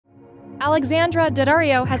Alexandra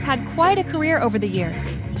Daddario has had quite a career over the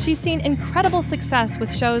years. She's seen incredible success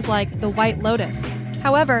with shows like The White Lotus.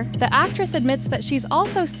 However, the actress admits that she's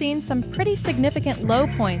also seen some pretty significant low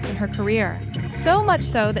points in her career. So much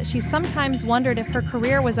so that she sometimes wondered if her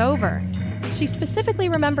career was over. She specifically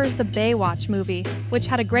remembers the Baywatch movie, which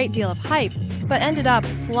had a great deal of hype, but ended up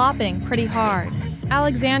flopping pretty hard.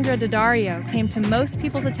 Alexandra Daddario came to most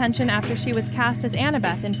people's attention after she was cast as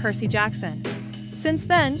Annabeth in Percy Jackson. Since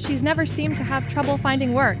then, she's never seemed to have trouble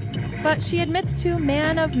finding work, but she admits to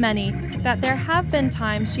Man of Many that there have been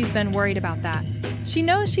times she's been worried about that. She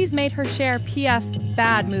knows she's made her share PF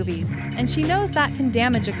bad movies, and she knows that can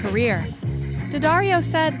damage a career. Daddario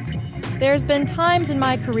said, "There's been times in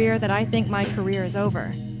my career that I think my career is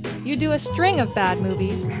over. You do a string of bad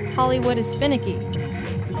movies, Hollywood is finicky."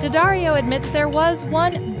 Daddario admits there was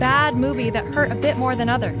one bad movie that hurt a bit more than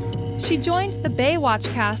others. She joined the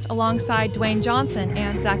Baywatch cast alongside Dwayne Johnson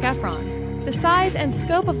and Zac Efron. The size and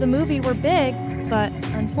scope of the movie were big, but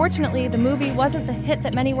unfortunately the movie wasn't the hit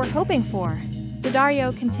that many were hoping for.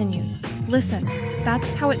 Daddario continued, "Listen,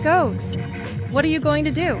 that's how it goes. What are you going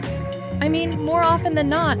to do? I mean, more often than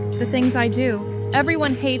not, the things I do,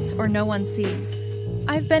 everyone hates or no one sees.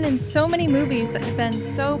 I've been in so many movies that have been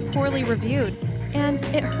so poorly reviewed, and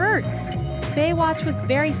it hurts. Baywatch was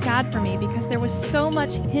very sad for me because there was so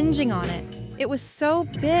much hinging on it. It was so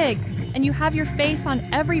big, and you have your face on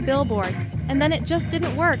every billboard, and then it just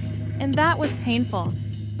didn't work, and that was painful.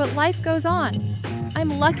 But life goes on.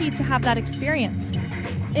 I'm lucky to have that experience.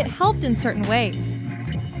 It helped in certain ways."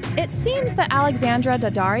 It seems that Alexandra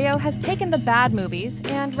Daddario has taken the bad movies,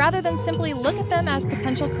 and rather than simply look at them as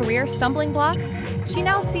potential career stumbling blocks, she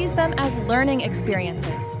now sees them as learning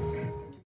experiences.